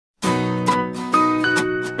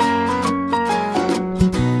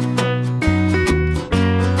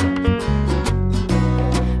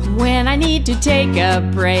need to take a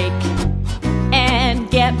break and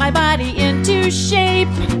get my body into shape.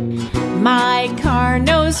 My car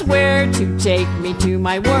knows where to take me to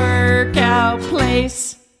my workout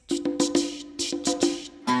place.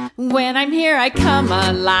 When I'm here, I come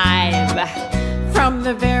alive. From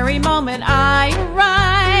the very moment I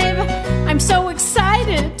arrive, I'm so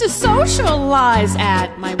excited to socialize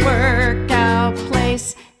at my workout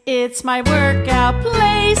place. It's my workout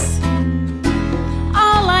place.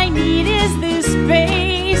 All I need is this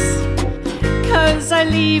space, 'cause I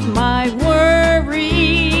leave my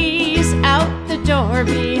worries out the door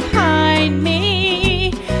behind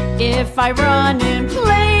me. If I run in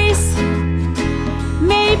place,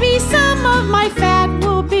 maybe some of my fat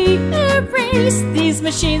will be erased. These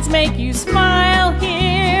machines make you smile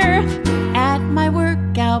here at my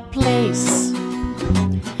workout place.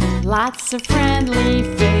 Lots of friendly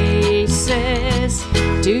faces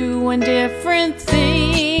doing different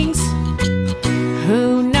things.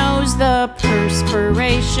 Who knows the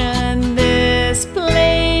perspiration this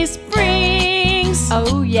place brings?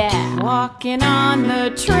 Oh yeah, walking on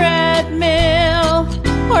the treadmill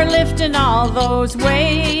or lifting all those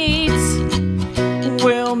weights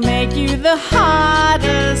will make you the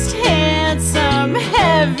hottest, handsome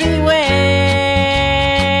heavyweight.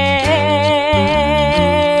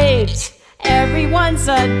 Everyone's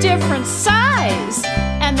a different size,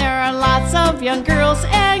 and there are lots of young girls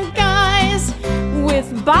and guys with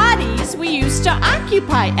bodies we used to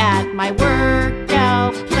occupy at my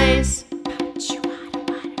workout place.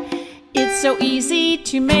 It's so easy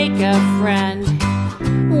to make a friend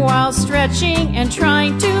while stretching and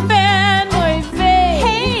trying to bend.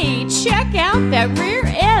 Hey, check out that rear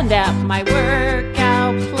end at my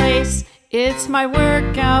workout place. It's my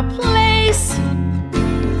workout place.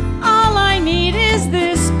 All I need is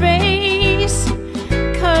this space,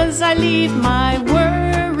 'cause I leave my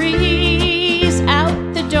worries out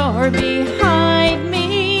the door behind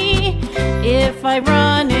me. If I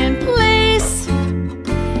run in place,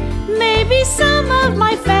 maybe some of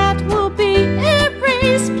my fat will be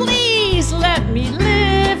erased. Please let me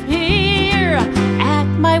live here at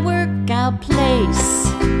my workout place,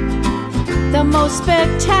 the most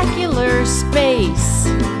spectacular space.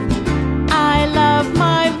 I love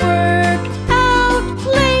my workout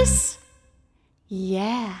place.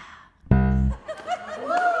 Yeah.